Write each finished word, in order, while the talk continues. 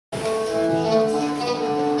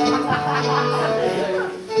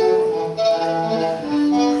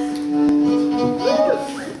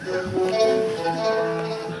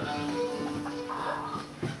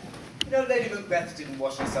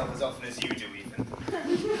myself as often as you do, Ethan.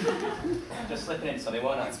 Just slipping in, Sonny,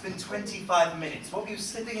 won't I? It's been 25 minutes. What were you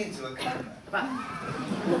slipping into a coma?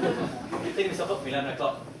 I'm picking myself up from 11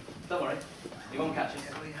 o'clock. Don't worry, he won't catch us.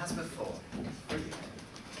 Yeah, well, he has before.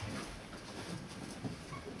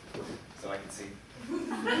 So I can see.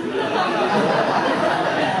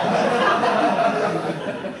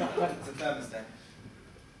 It's a thermostat.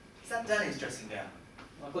 Is that Danny's dressing gown?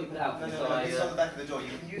 Well, I thought you put it out. No, it's on the back of the door.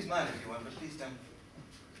 You can use mine if you want, but please don't.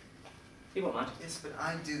 He won't mind. Yes, but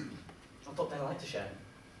I do. I thought they liked to share.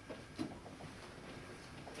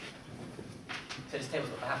 Said his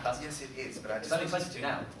table's up for 1/2 past. Yes, it is, but I just... It's only 22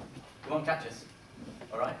 now. He won't catch us.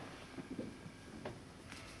 All right?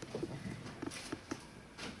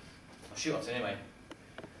 I'll shoot off anyway.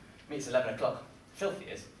 Meets 11 o'clock. Filthy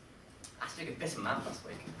is. I asked if he could piss him out last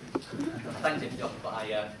week. I thanked him for the offer, but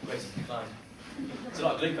I gracefully declined. There's a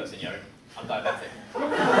lot of glucose in urine. I'm diabetic.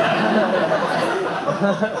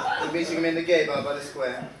 You're meeting him in the gay bar by the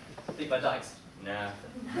square? Deep by Dykes? Nah.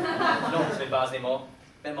 Not to bars anymore.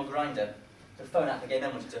 Met him on Grindr. The phone app the gay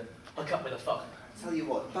men wanted to hook up with a fuck. Tell you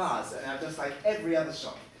what, bars are now just like every other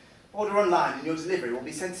shop. Order online and your delivery will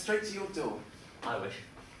be sent straight to your door. I wish.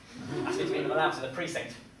 Asked me to meet him in the labs in the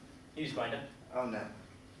precinct. Use Grindr. Oh no.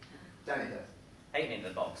 Danny does. Ain't me in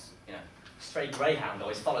the box, you know. Stray greyhound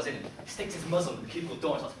always follows in and sticks his muzzle in the cubicle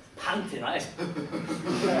door and starts panting like this.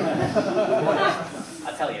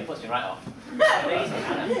 I tell you, it puts me right off. Easy,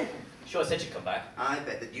 Hannah. Sure said you'd come back. I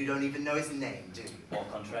bet that you don't even know his name, do you? Au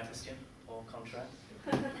contraire, Christian. Au contraire.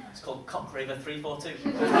 It's called Cock River 342.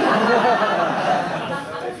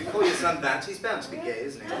 If you call your son that, he's bound to be gay,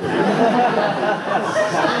 isn't he?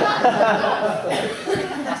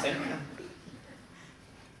 That's him.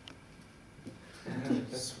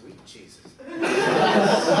 Sweet Jesus.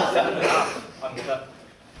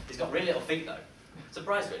 He's got really little feet though.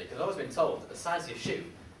 Surprised really, because I've always been told that the size of your shoe is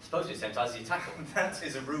supposed to be the same size as your tackle. That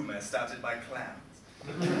is a rumour started by clowns.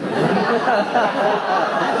 You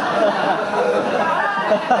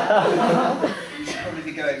should probably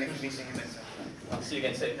be going if you're meeting him later. I'll see you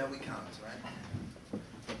again soon. No, we can't, right?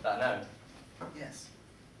 That no. Yes.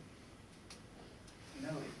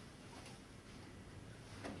 No.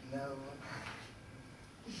 No.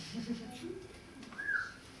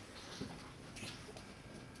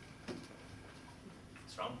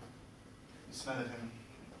 What's wrong? You smell of him.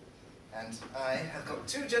 And I have got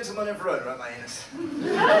 2 gentlemen of Verona at my anus. It's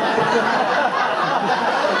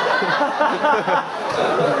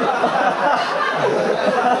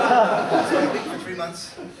been a week for 3 months.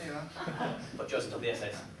 There you are. But Joseph told the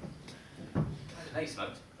essays. I didn't know you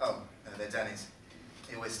smoked. Oh, no, they're Danny's.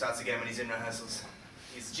 He always starts again when he's in rehearsals.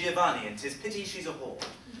 He's Giovanni, and 'tis pity she's a whore.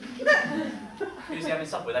 Who's he having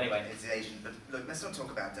supper with anyway? It's the Asian, but look, let's not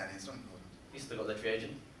talk about Danny, it's not important. He's still got literary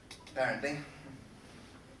agent. Apparently.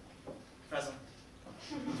 Frazzle.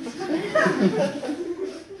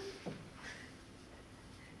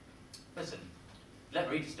 Listen, let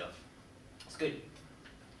me read your stuff. It's good.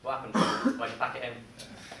 What happened? Why'd you pack it in?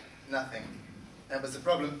 Nothing. That was the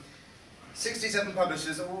problem. 67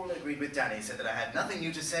 publishers all agreed with Danny, said that I had nothing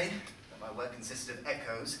new to say, that my work consisted of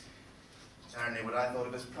echoes. Apparently what I thought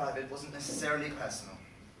of as private wasn't necessarily personal.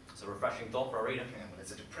 It's a refreshing thought for a reader. Yeah, well,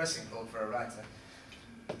 it's a depressing thought for a writer.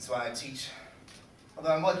 That's why I teach.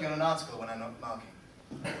 Although I'm working on an article when I'm not marking.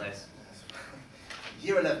 Less.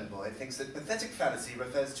 Year 11 boy thinks that pathetic fallacy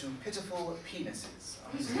refers to pitiful penises.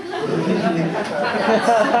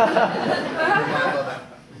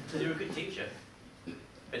 You're a good teacher.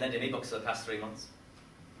 Been lending me books for the past 3 months.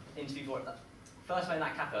 Interview for it. First man in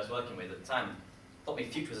that cafe I was working with at the time thought my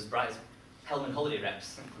future was as bright as Hellman holiday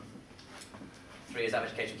reps. 3 years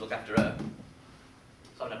average education to look after her.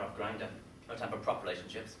 So I've never had a grinder. No time for proper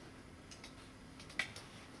relationships.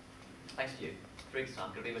 Thanks to you. 3 weeks' time,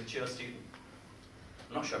 I'm going to be a mature student.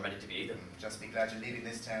 I'm not sure I'm ready to be either. Just be glad you're leaving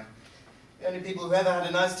this town. The only people who ever had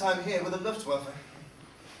a nice time here were the Luftwaffe.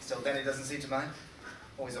 Still, Danny doesn't seem to mind.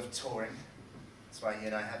 Always off touring. That's why he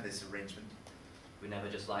and I have this arrangement. We never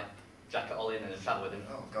just like jack it all in and then travel with him.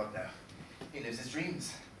 Oh, God, no. He lives his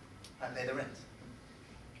dreams. I pay the rent.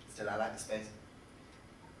 Still, I like the space.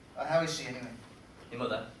 How is she, anyway? Your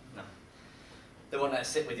mother? No. They won't let us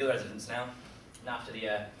sit with the other residents now. And after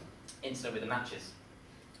the incident with the matches,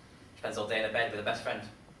 she spends all day in her bed with her best friend,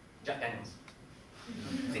 Jack Daniels.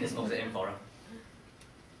 Tina smokes it in for her.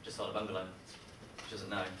 Just sold a bungalow. She doesn't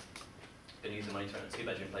know. Been using money to rent a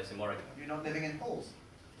 2-bedroom place in Warwick. You're not living in halls?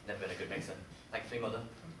 Never been a good mixer. Thanks to me, mother.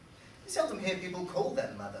 You seldom hear people call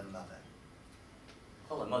their mother, mother.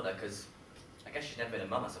 Call her mother, because I guess she's never been a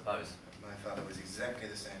mum, I suppose. My father was exactly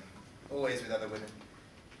the same. Always with other women.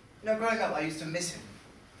 You know, growing up, I used to miss him.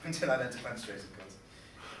 Until I learned to punch straight, of course.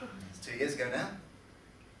 2 years ago now.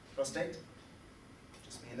 Prostate.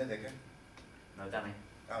 Just me and the vicar. No, Danny.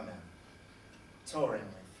 Oh no. Touring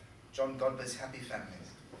with John Godber's Happy Families.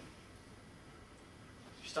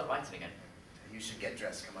 You should start writing again. You should get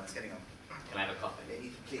dressed. Come on, it's getting on. Can I have a coffee?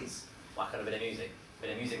 Ethan, please. Whack on a bit of music.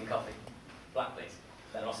 Bit of music and coffee. Black, please.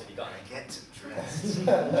 Then Ross, if you got any. Get dressed. Use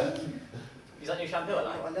that new shampoo I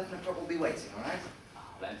like. Oh, 11 o'clock will be waiting, all right?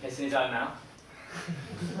 Let him piss in his own now.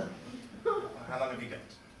 How long have you got?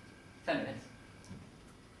 10 minutes.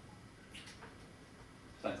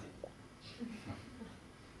 Plenty.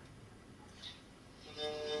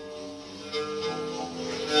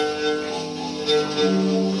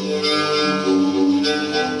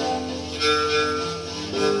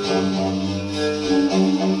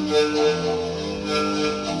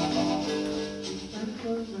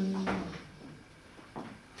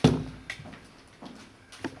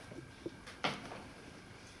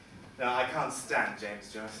 No, I can't stand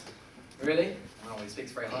James Joyce. Really? Oh, he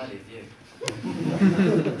speaks very highly of you.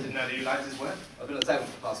 Didn't know that you liked his work. I've been on the table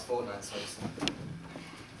for the past fortnight, so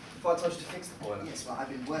before I told you to fix the boiler. Yes, well, I've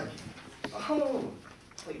been working. Oh, I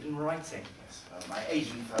thought you'd been writing. Yes, well, my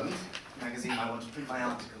agent phoned. Magazine I want to print my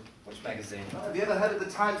article. Which magazine? Oh, have you ever heard of the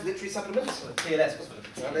Times Literary Supplement? Well, the TLS was for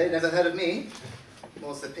the Well, they never heard of me.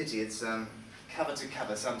 More's the pity, it's cover to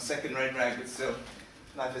cover, some second-rate rag, but still,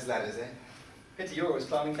 life is ladders, eh? Pity you're always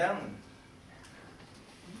climbing down them.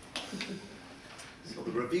 Saw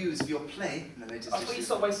the reviews of your play in the latest I thought you issue.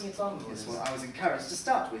 stopped wasting your time with all Yes, this. well, I was encouraged to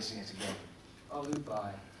start wasting it again. Oh,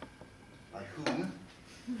 goodbye. By whom?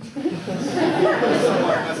 Someone who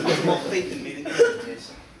has a little more faith in me than you did.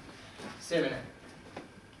 See you in a minute.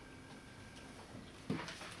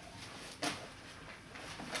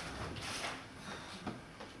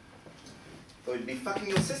 Thought you'd be fucking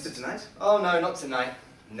your sister tonight. Oh, no, not tonight.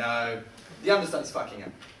 No. The understudy's fucking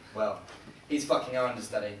her. Well, he's fucking her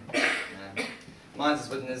understudy. No. Mine's as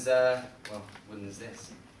wooden as, well, wooden as this.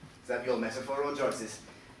 Is that your metaphor or Joyce's?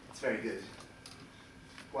 It's very good.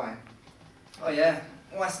 Why? Oh, yeah.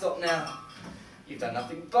 Why stop now? You've done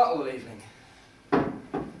nothing but all evening.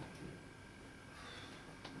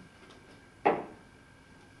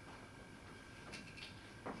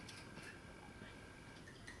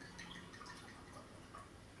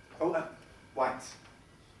 Oh, white.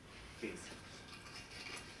 Please.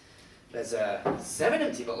 There's, 7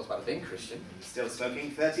 empty bottles by the bin, Christian. Still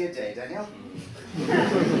smoking 30 a day, Daniel? You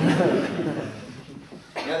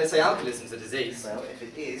know, they say alcoholism's a disease. Well, if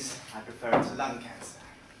it is, I prefer it to lung cancer.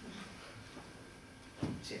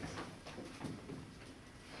 Cheers.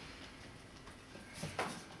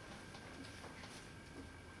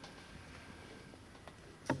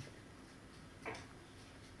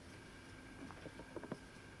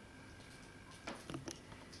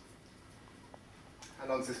 How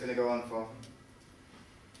long is this going to go on for?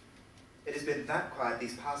 It has been that quiet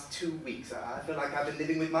these past 2 weeks. I feel like I've been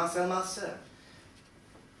living with Marcel Marceau.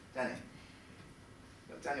 Danny.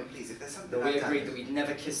 Look, Daniel, please, if there's something But we I've done- agreed that we'd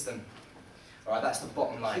never kiss them. Alright, that's the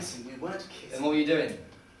bottom line. Kissing, we weren't Then kissing. what were you doing?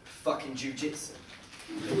 Fucking jiu-jitsu.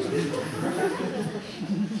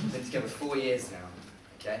 Been together 4 years now,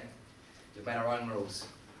 okay? We've made our own rules.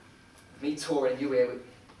 Me, Tor, and you here,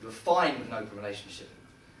 we were fine with an open relationship.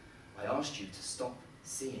 I asked you to stop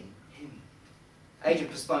seeing him.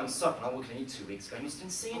 Agent postponed stuff, and I was looking at you 2 weeks ago, and you've been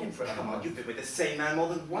seeing him for another Come on, month. you've been with the same man more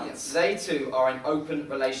than once. Yes, they two are in open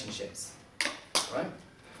relationships, right?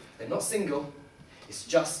 They're not single, it's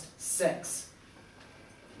just sex.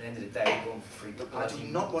 At the end of the day, we're going for free. Look, I do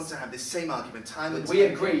not want to have this same argument time and We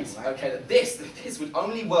time agreed, again, right? okay, that this would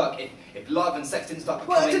only work if love and sex didn't start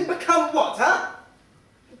becoming... Well, it didn't become what, huh?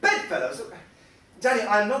 Bedfellows. Look, Danny,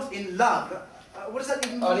 I'm not in love. What does that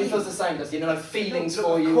even mean? Oh, and he feels the same, does he? No feelings Look,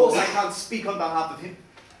 for you. Of course I can't speak on behalf of him.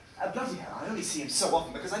 Bloody hell, I only see him so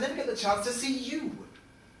often because I never get the chance to see you.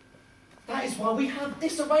 That is why we have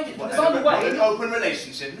this arrangement. What, Because I'm away. an open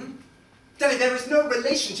relationship, hmm? Danny, there is no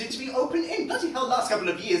relationship to be open in. Bloody hell, last couple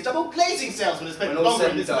of years, double glazing salesman has spent When all longer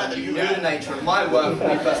said in and this matter done, than you you knew the have. nature of my work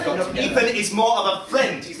when we first got No, together. Ethan is more of a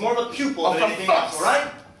friend. He's more of a pupil Oh, than for anything fuck's else, all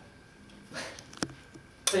right?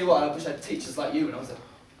 Tell you what, I wish I had teachers like you when I was a...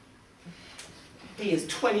 He is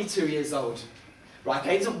 22 years old. Right,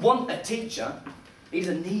 okay? He doesn't want a teacher. He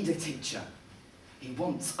doesn't need a teacher. He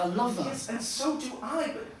wants a lover. Yes, and so do I,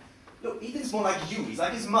 but... Look, Ethan's more like you. He's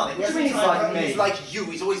like his mother. What do you mean he's like me? He's like you.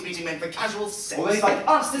 He's always meeting men for casual sex. Well, he's like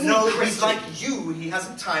us, isn't No, he, he's Christian? like you. He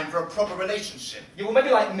hasn't time for a proper relationship. Yeah, well, maybe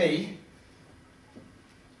like me.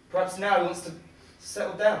 Perhaps now he wants to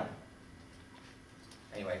settle down.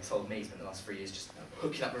 Anyway, he told me he spent the last 3 years just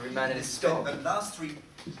hooking up with every man in his stock.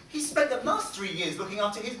 He spent the last 3 years looking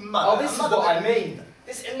after his mother. Oh, this is what I mean.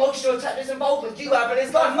 This emotional attachment, this involvement you have in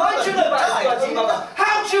his life. Mind you,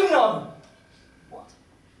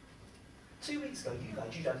 weeks ago,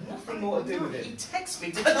 you'd had nothing more to do with it. He texted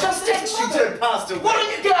me to Just text you to passed away. What do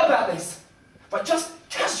you get about this? Right, just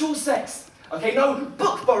casual sex. Okay, no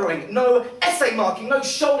book borrowing, no essay marking, no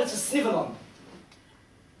shoulder to snivel on. Do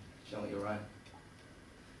you know what, you're right.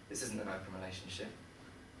 This isn't an open relationship.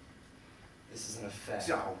 This is an affair.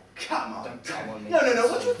 Oh, come on. Don't come on me. No,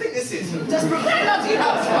 what do you think this is? Desperate bloody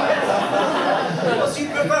housewives! What, so you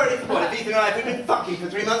prefer it if, what, if Ethan and I have been fucking for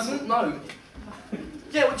 3 months? No.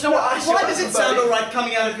 Yeah, well, do you know what? Why does it sound alright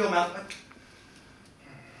coming out of your mouth?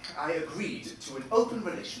 I agreed to an open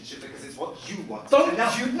relationship because it's what you want. Don't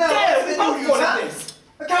now, you dare! We both wanted this!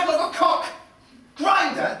 A catalogue of cock!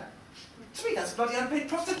 Grinder! To me, that's bloody unpaid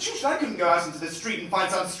prostitution. I couldn't go out into the street and find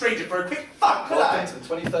some stranger for a quick fuck, could I? Welcome to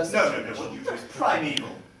the 21st No. century. What you do is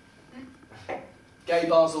primeval. Gay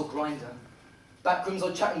bars or grinder, backrooms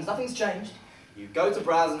or chat rooms, nothing's changed. You go to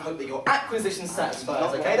browse and hope that your acquisition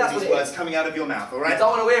satisfies, okay? That's what these it words is. coming out of your mouth, all You right?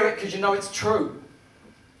 don't want to hear it because you know it's true.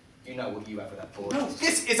 You know what you have with that poor. No,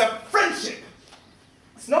 this is a friendship.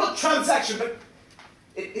 It's not a transaction, but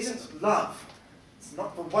it isn't love. It's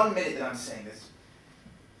not for 1 minute that I'm saying this.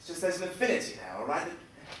 It's just there's an affinity there, all right?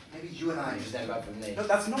 Maybe you and I... You just never had with me. No,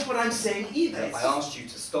 that's not what I'm saying either. I asked you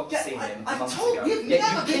to stop seeing him I months told ago. you, Yet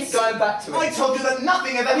never you been keep going back to it. I told you that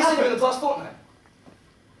nothing ever Have you seen him in happened. the past fortnight?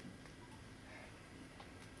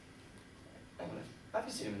 Hang on. Have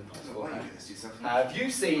you seen him in the past Why fortnight? are you doing this to yourself? Have you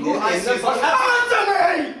seen Who him I in see the is past...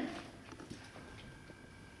 Answer me!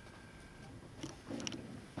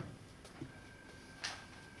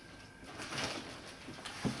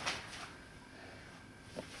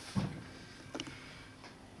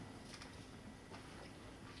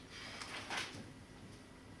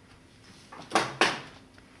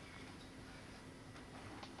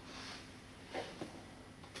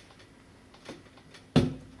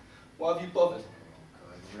 Why have you bothered?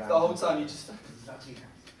 The whole time you just...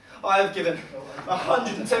 I have given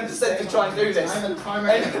 110% to try and do this. And at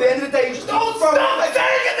the end of the day, you just don't throw it.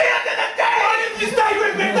 saying at the end of the day! Why didn't you stay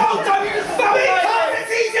with me the whole time? You just felt because it's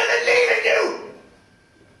easier than leaving you!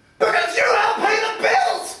 Because you help pay the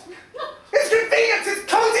bills! It's convenience, it's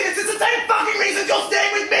coziness, it's the same fucking reason you're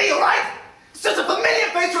staying with me, alright? It's just a familiar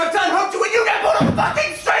face you return home to when you get bored of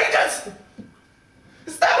fucking strangers!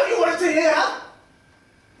 Is that what you wanted to hear?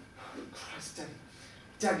 Christ,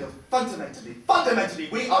 Daniel, fundamentally,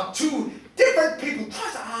 we are two different people.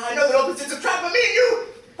 Christ, I know that opposites attract, but me and you,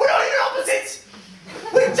 we're not even opposites!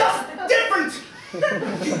 We're just different!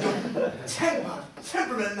 Your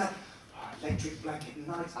temperament, and that electric blanket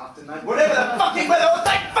night after night, whatever the fucking weather, oh,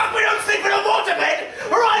 thank fuck we don't sleep in a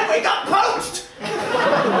waterbed! Alright, we got poached!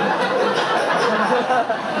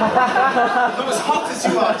 Look as hot as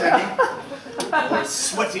you are, Danny. Or as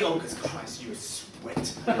sweaty, oh, because Christ, you sweat.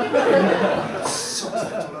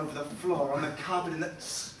 Salt all over the floor, on the carpet, and that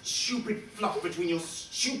stupid fluff between your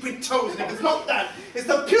stupid toes, and if it's not that, it's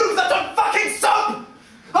the pubes that don't fucking soap!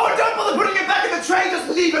 Oh, don't bother putting it back in the tray, just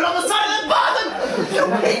leave it on the side of the bath, and you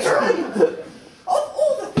hater! Of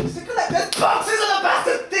all the things to collect, there's boxes of the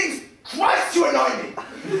bastard things! Christ, you annoy me!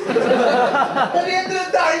 At the end of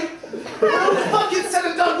the day, when all's fucking said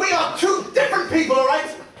and done, we are two different people,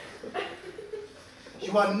 alright?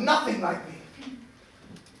 You are nothing like me.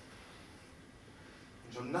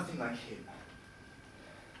 And you're nothing like him.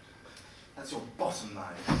 That's your bottom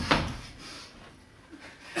line.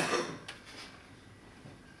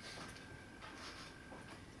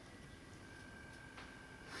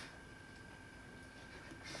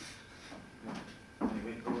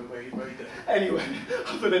 Where are you going? Anyway,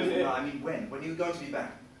 other than here. No, I mean when? When are you going to be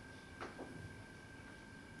back?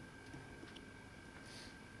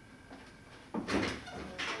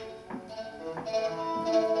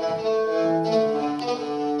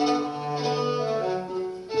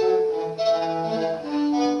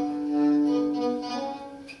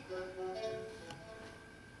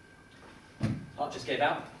 Art just gave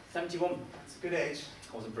out. 71. It's a good age.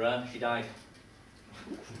 Wasn't for her, she died.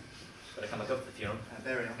 Better come back up for the funeral.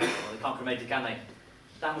 Fair enough. Well, they can't cremate her, can they?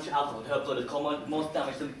 That much alcohol in her blood has caused more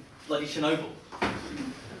damage than bloody Chernobyl.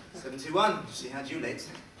 71. She had you late.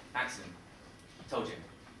 Accident. Told you.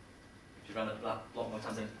 She ran a lot more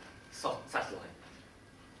times than satellite.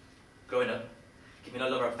 Growing up, give me no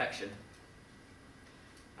love or affection.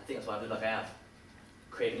 I think that's why I live like I have.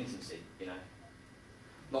 Creating intimacy, you know.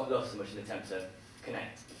 Not love so much in an attempt to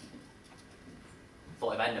connect.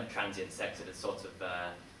 Thought if I ended up transient sex, it would sort of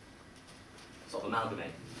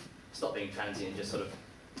amalgamate. Stop being transient and just sort of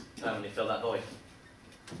permanently fill that void.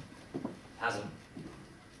 Hasn't.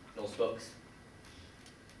 Nor spokes.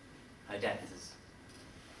 Her death is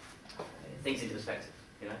things into perspective,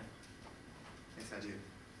 you know? Yes, I do.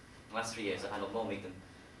 The last 3 years I've handled more meat than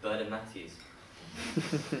Bird and Matthews.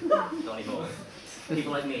 Not anymore.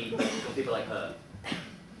 People like me, or people like her.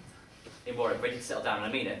 In Warwick, ready to settle down, and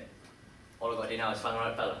I mean it. All I've got to do now is find the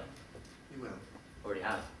right fella. You will. Already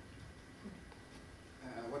have.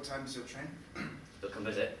 What time is your train? They'll come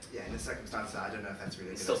visit. Yeah, in the circumstances, I don't know if that's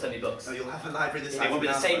really good. Still send me books. Oh, you'll have a library this It won't be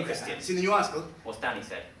the same, Christian. Have you seen the new article? What's Danny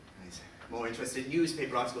said? He's more interested in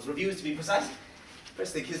newspaper articles, reviews to be precise.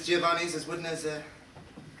 Press think his Giovanni's as wooden as that.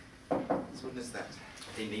 I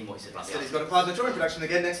didn't mean what he said about the Still, he's got a partner touring production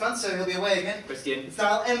again next month, so he'll be away again. Christian.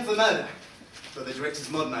 Style M for murder. But the director's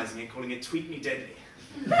modernising it, calling it Tweet Me Deadly.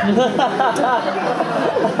 Look,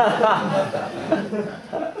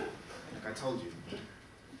 I told you.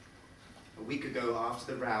 A week ago,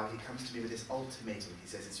 after the row, he comes to me with this ultimatum. He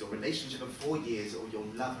says it's your relationship of 4 years or your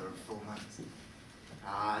lover of 4 months.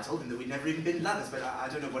 I told him that we'd never even been lovers, but I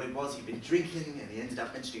don't know what it was. He'd been drinking, and he ended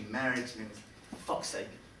up mentioning marriage, and it was... For fuck's sake.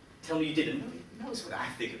 Tell me you didn't. He knows what I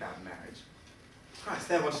think about marriage. Christ,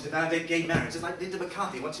 they're wanting to validate gay marriage, just like Linda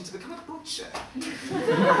McCarthy wanting to become a butcher.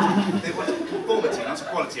 They want conformity, not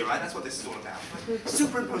equality, all right? That's what this is all about.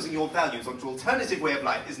 Superimposing your values onto alternative way of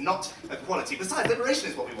life is not equality. Besides, liberation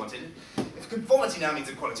is what we wanted. If conformity now means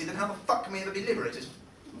equality, then how the fuck can we ever be liberated?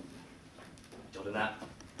 Jordan, that.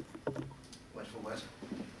 Word for word.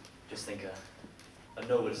 Just think a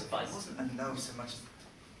no would It suffice. wasn't a no so much as...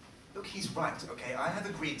 Look, he's right, okay? I have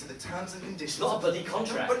agreed to the terms and conditions... It's not a bloody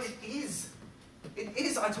contract. No, but it is. It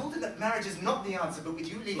is. I told him that marriage is not the answer, but with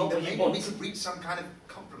you leaving, Not that what you maybe want. we could reach some kind of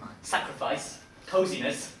compromise. Sacrifice,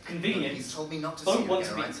 coziness, convenience. He's told me not to Don't see you want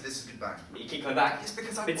again, to be. right? So this is goodbye. You keep coming back. Yes,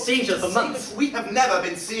 because I Been wanted seeing each other to for see months. that we have never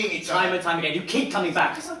been seeing each Time other. and time again, you keep coming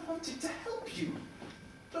back. Because I wanted to help you.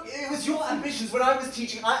 Look, it was your ambitions when I was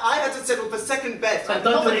teaching. I had to settle for second best. But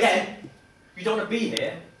don't do it again. You don't want to be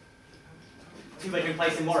here. Two-bedroom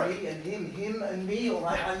place in Warwick. Me and him and me, all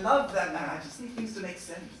right? I love that man. I just need things to make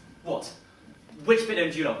sense. What? Which bit of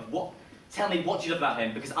him do you love? What? Tell me what you love about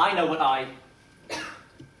him, because I know what I...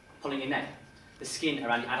 Pulling your neck. The skin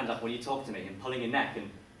around your adam's when you talk to me, and pulling your neck, and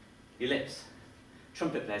your lips.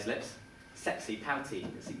 Trumpet player's lips. Sexy, pouty.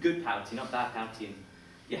 It's good pouty, not bad pouty. And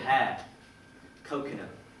your hair. Coconut.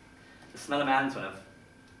 The smell of my hands when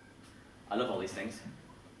I love all these things.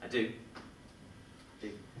 I do.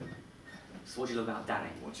 So what do you love about Danny?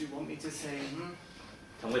 What do you want me to say?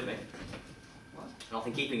 Come with me. What?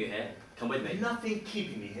 Nothing keeping you here. Come with me. Nothing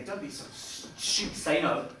keeping me here. Don't be so stupid. Say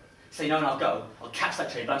no. Say no and I'll go. I'll catch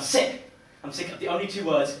that train, but I'm sick. I'm sick of the only 2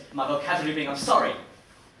 words in my vocabulary being I'm sorry.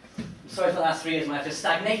 I'm sorry for the last 3 years when I've just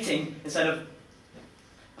stagnating instead of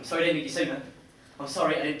I'm sorry I didn't meet you sooner. I'm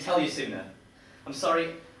sorry I didn't tell you sooner. I'm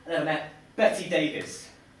sorry I never met Betty Davis.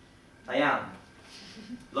 I am.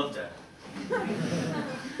 Loved her.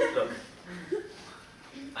 Look.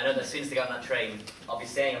 I know that as soon as they get on that train, I'll be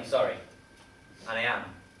saying I'm sorry. And I am.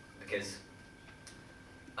 Because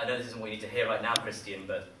I know this isn't what you need to hear right now, Christian,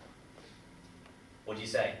 but what do you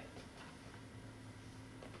say?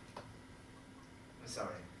 I'm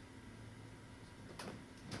sorry.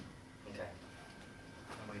 Okay.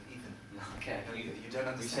 Oh, wait, Ethan. Okay. No, you don't said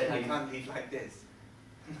understand. how We you- can't leave like this.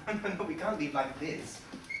 No, we can't leave like this.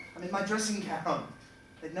 I'm in my dressing gown.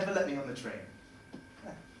 They'd never let me on the train.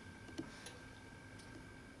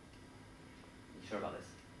 You sure about this?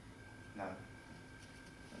 No.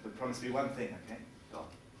 But promise me one thing, okay? Go on.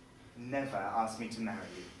 Never ask me to marry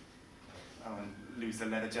you. Oh, and lose the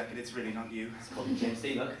leather jacket, it's really not you. It's called James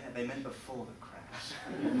D, look. Yeah, they meant before the crash.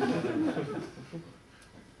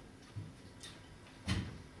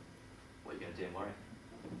 What are you going to do in Warwick?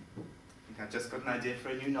 I think I've just got an idea for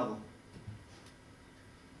a new novel.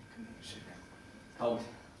 Come here, sugar. Cold.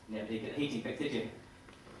 You never did get a heating fix, did you?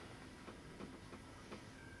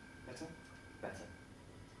 Better? Better.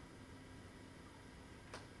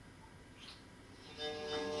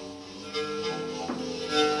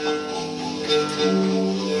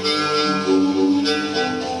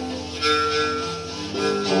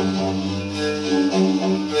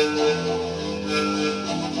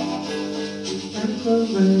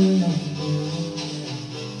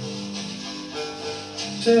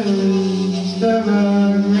 Terror's the